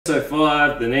Episode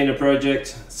 5, the Nina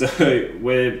project. So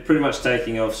we're pretty much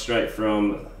taking off straight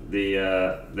from the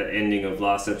ending of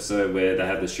last episode where they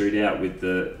have the shootout with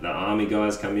the army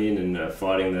guys come in and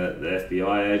fighting the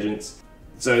FBI agents.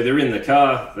 So they're in the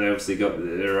car, they obviously got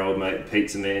their old mate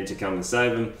Pizza Man to come and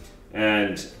save them,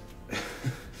 and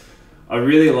I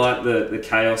really like the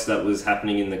chaos that was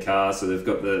happening in the car. So they've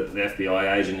got the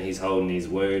FBI agent, he's holding his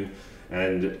wound,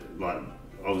 and like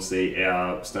obviously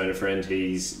our stoner friend,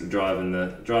 he's driving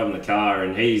the car,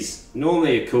 and he's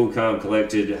normally a cool, calm,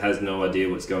 collected, has no idea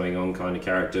what's going on kind of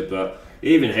character, but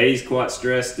even he's quite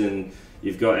stressed, and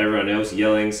you've got everyone else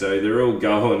yelling, so they're all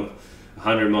going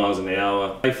 100 miles an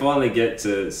hour. They finally get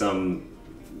to some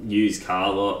used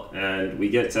car lot, and we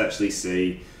get to actually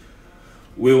see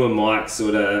Will and Mike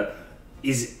sort of,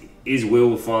 is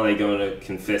Will finally going to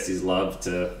confess his love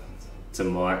to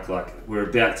Mike? Like, we're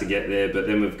about to get there, but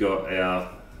then we've got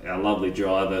our lovely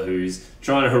driver who's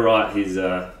trying to write his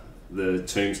the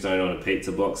tombstone on a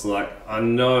pizza box. Like, I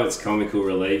know it's comical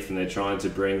relief and they're trying to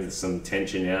bring some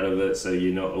tension out of it, so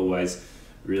you're not always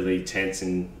really tense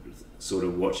and sort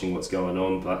of watching what's going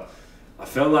on, but I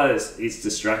felt like it's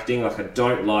distracting. Like, I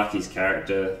don't like his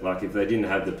character. Like, if they didn't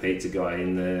have the pizza guy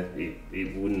in there,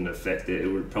 it wouldn't affect it. It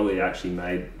would probably actually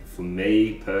made, for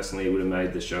me personally, it would have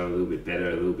made the show a little bit better,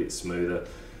 a little bit smoother,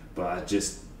 but I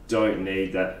just don't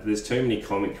need that. There's too many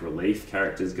comic relief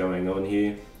characters going on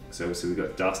here. So we've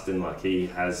got Dustin, like, he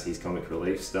has his comic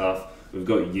relief stuff. We've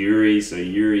got Yuri, so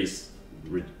he's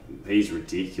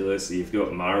ridiculous. You've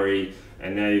got Murray,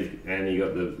 and now you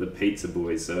got the pizza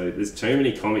boys. So there's too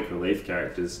many comic relief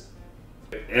characters.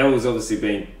 Elle's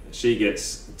obviously she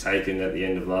gets taken at the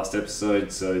end of last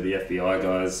episode, so the FBI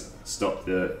guys stop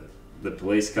the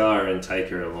police car and take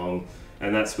her along,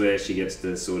 and that's where she gets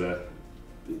to sort of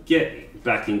get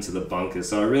back into the bunker.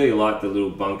 So I really like the little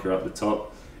bunker up the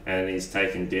top, and he's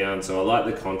taken down. So I like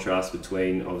the contrast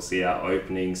between obviously our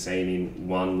opening scene in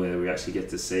 1 where we actually get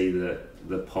to see the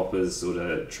Poppers sort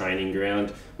of training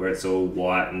ground, where it's all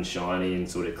white and shiny and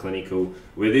sort of clinical,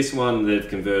 where this one they've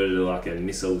converted to like a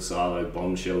missile silo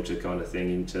bomb shelter kind of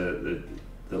thing into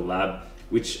the lab,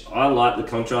 which I like the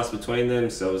contrast between them.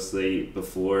 So obviously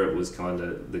before it was kind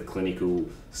of the clinical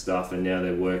stuff, and now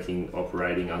they're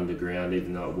operating underground.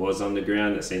 Even though it was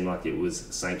underground, it seemed like it was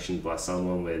sanctioned by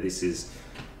someone, where this is,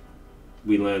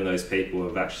 we learn those people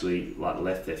have actually like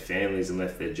left their families and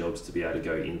left their jobs to be able to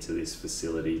go into this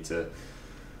facility to,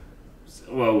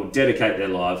 well, dedicate their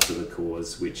lives to the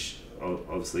cause, which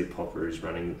obviously Popper is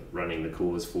running the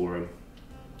cause for them.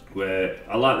 Where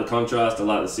I like the contrast, I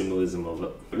like the symbolism of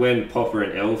it. When Popper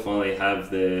and Elle finally have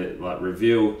their like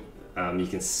reveal, you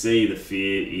can see the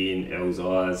fear in Elle's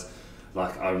eyes.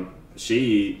 Like,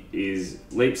 she is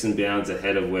leaps and bounds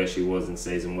ahead of where she was in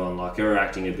season 1. Like, her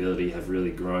acting ability have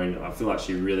really grown. I feel like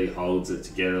she really holds it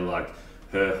together. Like,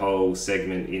 her whole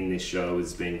segment in this show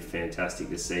has been fantastic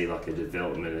to see, like a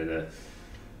development and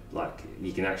like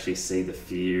you can actually see the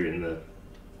fear and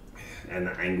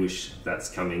the anguish that's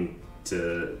coming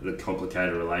to the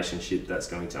complicated relationship that's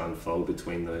going to unfold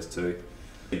between those two.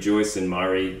 Joyce and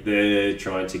Murray, they're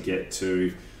trying to get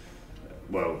to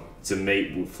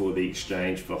meet for the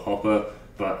exchange for Hopper,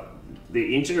 but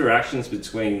the interactions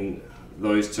between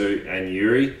those two and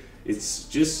Yuri, it's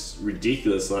just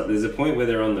ridiculous. Like, there's a point where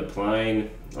they're on the plane,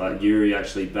 like Yuri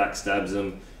actually backstabs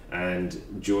them, and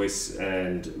Joyce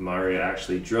and Murray are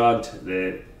actually drugged.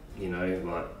 They're,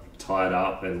 like tied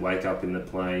up and wake up in the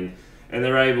plane, and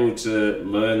they're able to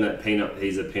learn that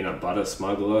he's a peanut butter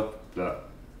smuggler, but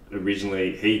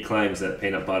originally he claims that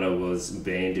peanut butter was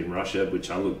banned in Russia,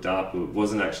 which I looked up. It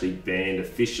wasn't actually banned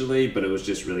officially, but it was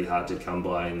just really hard to come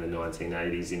by in the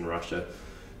 1980s in Russia.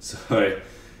 So,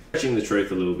 catching the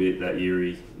truth a little bit that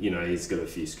Yuri, he's got a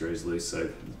few screws loose, so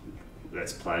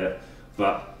let's play it.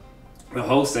 But the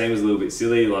whole scene was a little bit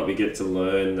silly. Like, we get to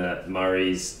learn that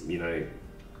Murray's,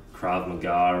 Krav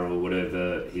Maga or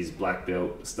whatever his black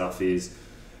belt stuff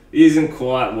isn't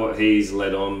quite what he's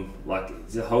led on. Like,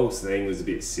 the whole thing was a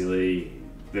bit silly.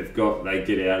 They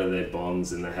get out of their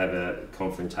bonds and they have a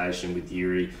confrontation with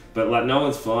Yuri, but like, no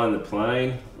one's flying the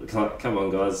plane. Like, come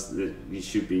on guys, you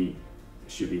should be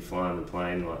flying the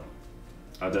plane. Like,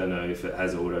 I don't know if it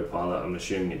has autopilot. I'm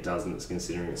assuming it doesn't,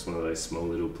 considering it's one of those small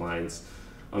little planes.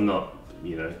 I'm not,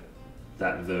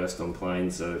 that versed on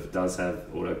planes, so if it does have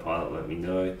autopilot, let me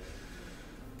know.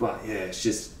 But yeah,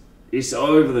 it's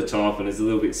over the top and it's a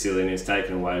little bit silly, and it's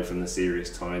taken away from the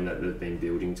serious tone that they've been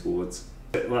building towards.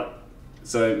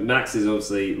 So Max is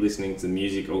obviously listening to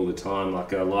music all the time.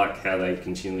 Like, I like how they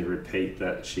continually repeat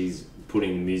that she's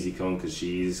putting the music on because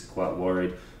she is quite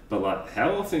worried. but like,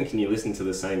 how often can you listen to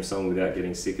the same song without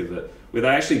getting sick of it? Where they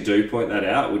actually do point that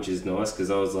out, which is nice,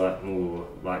 because I was like, ooh,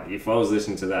 like if I was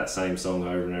listening to that same song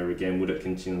over and over again, would it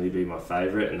continually be my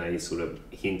favourite? And they sort of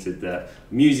hinted that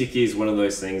music is one of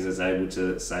those things that's able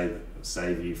to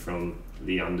save you from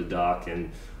the underdark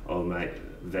and old mate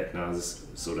Vecna's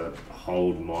sort of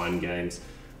hold mind games,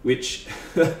 which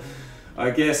I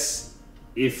guess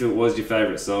if it was your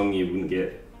favourite song, you wouldn't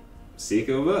get sick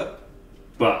of it.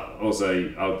 But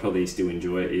also, I would probably still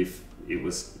enjoy it if it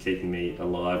was keeping me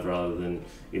alive rather than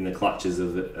in the clutches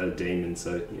of a demon.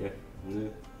 So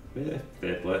yeah,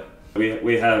 fair play.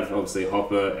 We have obviously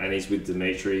Hopper, and he's with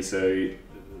Dimitri. So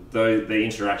though the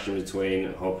interaction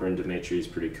between Hopper and Dimitri is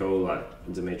pretty cool.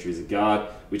 Like, Dimitri's a guard,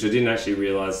 which I didn't actually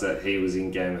realise that he was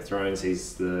in Game of Thrones.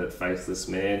 He's the faithless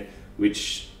man,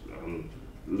 which I'm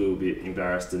a little bit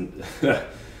embarrassed and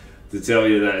to tell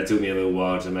you that it took me a little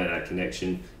while to make that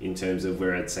connection in terms of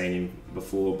where I'd seen him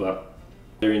before. But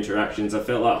their interactions, I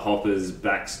felt like Hopper's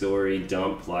backstory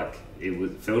dump, like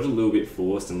felt a little bit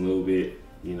forced and a little bit,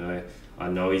 you know, I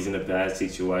know he's in a bad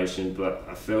situation, but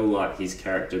I feel like his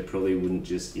character probably wouldn't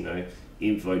just, you know,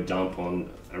 info dump on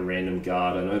a random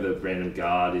guard. I know the random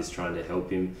guard is trying to help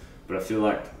him, but I feel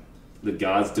like the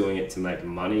guard's doing it to make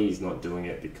money. He's not doing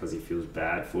it because he feels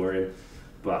bad for him.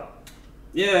 But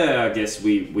yeah, I guess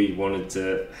we wanted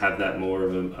to have that more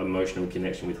of an emotional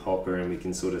connection with Hopper, and we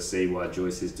can sort of see why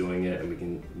Joyce is doing it,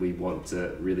 and we want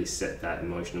to really set that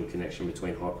emotional connection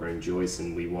between Hopper and Joyce,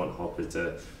 and we want Hopper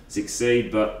to succeed,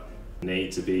 but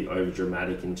need to be over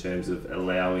dramatic in terms of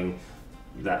allowing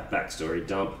that backstory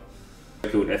dump.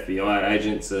 Called FBI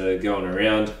agents are going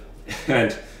around,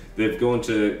 and they've gone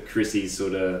to Chrissy's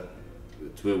to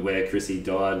where Chrissy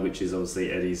died, which is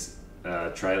obviously Eddie's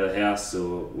trailer house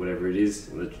or whatever it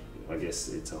is. I guess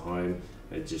it's a home.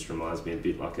 It just reminds me a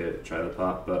bit like a trailer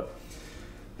park, but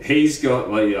he's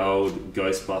got like the old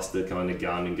Ghostbuster kind of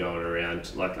gun and going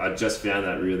around. Like, I just found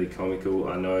that really comical.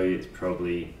 I know it's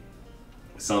probably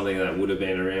something that would have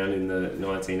been around in the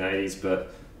 1980s,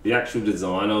 but the actual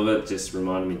design of it just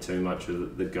reminded me too much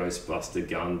of the Ghostbuster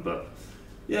gun. But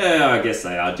yeah, I guess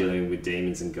they are dealing with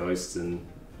demons and ghosts, and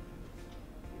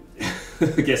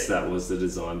I guess that was the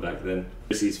design back then.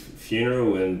 It's his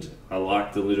funeral, and I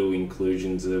like the little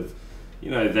inclusions of, you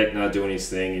know, Vecna doing his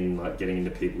thing and like getting into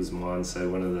people's minds. So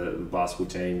one of the basketball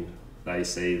team, they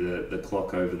see the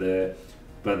clock over there,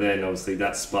 but then obviously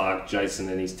that sparked Jason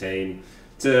and his team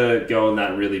to go on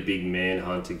that really big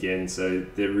manhunt again. So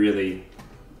they're really,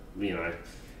 you know,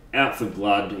 out for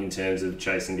blood in terms of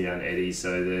chasing down Eddie.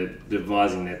 So they're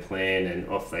devising their plan, and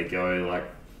off they go. Like,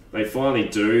 they finally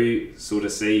do sort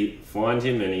of find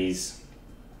him, and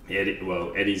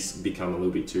Eddie's become a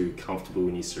little bit too comfortable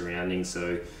in his surroundings.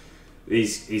 So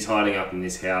he's hiding up in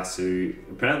this house. Who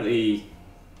apparently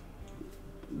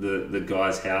the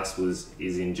guy's house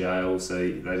is in jail, so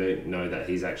they don't know that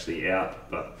he's actually out.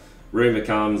 But rumour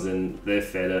comes, and they're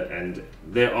fed it, and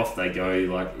they're off they go.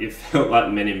 Like, it felt like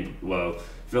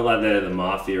felt like they're the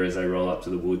mafia as they roll up to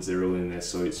the woods. They're all in their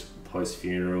suits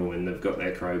post-funeral, and they've got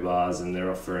their crowbars, and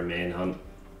they're off for a manhunt.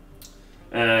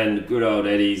 And good old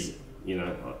Eddie's, you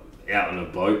know, out on a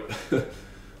boat for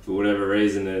whatever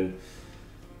reason, and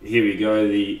here we go.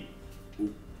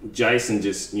 Jason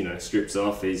just, you know, strips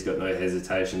off. He's got no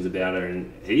hesitations about it,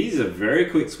 and he's a very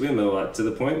quick swimmer, like to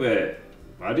the point where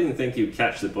I didn't think he'd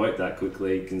catch the boat that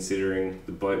quickly, considering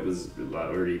the boat was like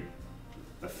already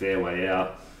a fair way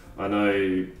out. I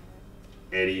know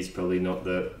Eddie's probably not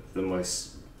the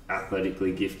most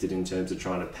athletically gifted in terms of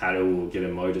trying to paddle or get a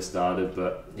motor started,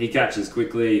 but he catches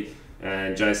quickly,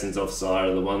 and Jason's offside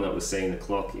of the one that was seeing the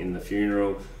clock in the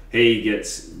funeral. He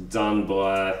gets done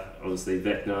by, obviously,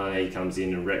 Vecna. He comes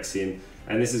in and wrecks him,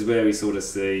 and this is where we sort of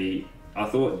see, I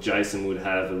thought Jason would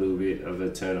have a little bit of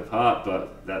a turn of heart,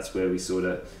 but that's where we sort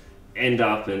of end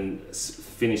up and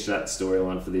finish that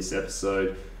storyline for this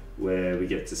episode, where we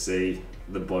get to see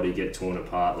the body get torn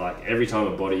apart. Like, every time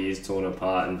a body is torn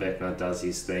apart and Vecna does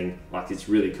his thing, like, it's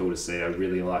really cool to see. I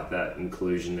really like that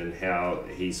inclusion and how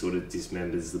he sort of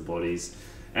dismembers the bodies,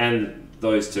 and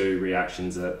those two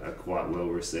reactions are quite well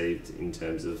received in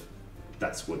terms of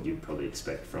that's what you'd probably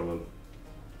expect from him.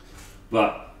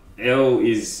 But Elle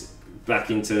is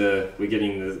back into, we're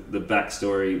getting the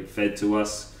backstory fed to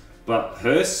us, but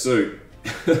her suit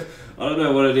I don't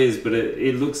know what it is, but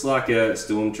it looks like a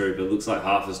stormtrooper. It looks like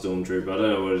half a stormtrooper. I don't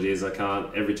know what it is. I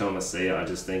can't. Every time I see it, I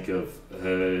just think of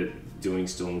her doing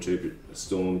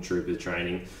stormtrooper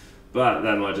training. But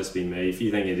that might just be me. If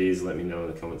you think it is, let me know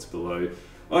in the comments below.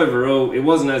 overall, it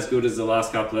wasn't as good as the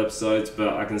last couple of episodes, but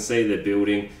I can see they're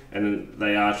building and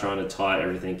they are trying to tie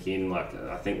everything in. Like,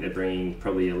 I think they're bringing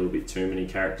probably a little bit too many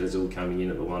characters all coming in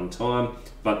at the one time,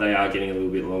 but they are getting a little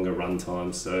bit longer run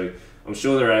time. So I'm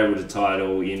sure they're able to tie it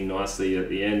all in nicely at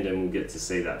the end, and we'll get to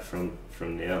see that from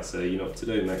now. So you know what to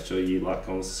do. Make sure you like,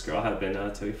 comment, subscribe, and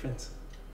tell your friends.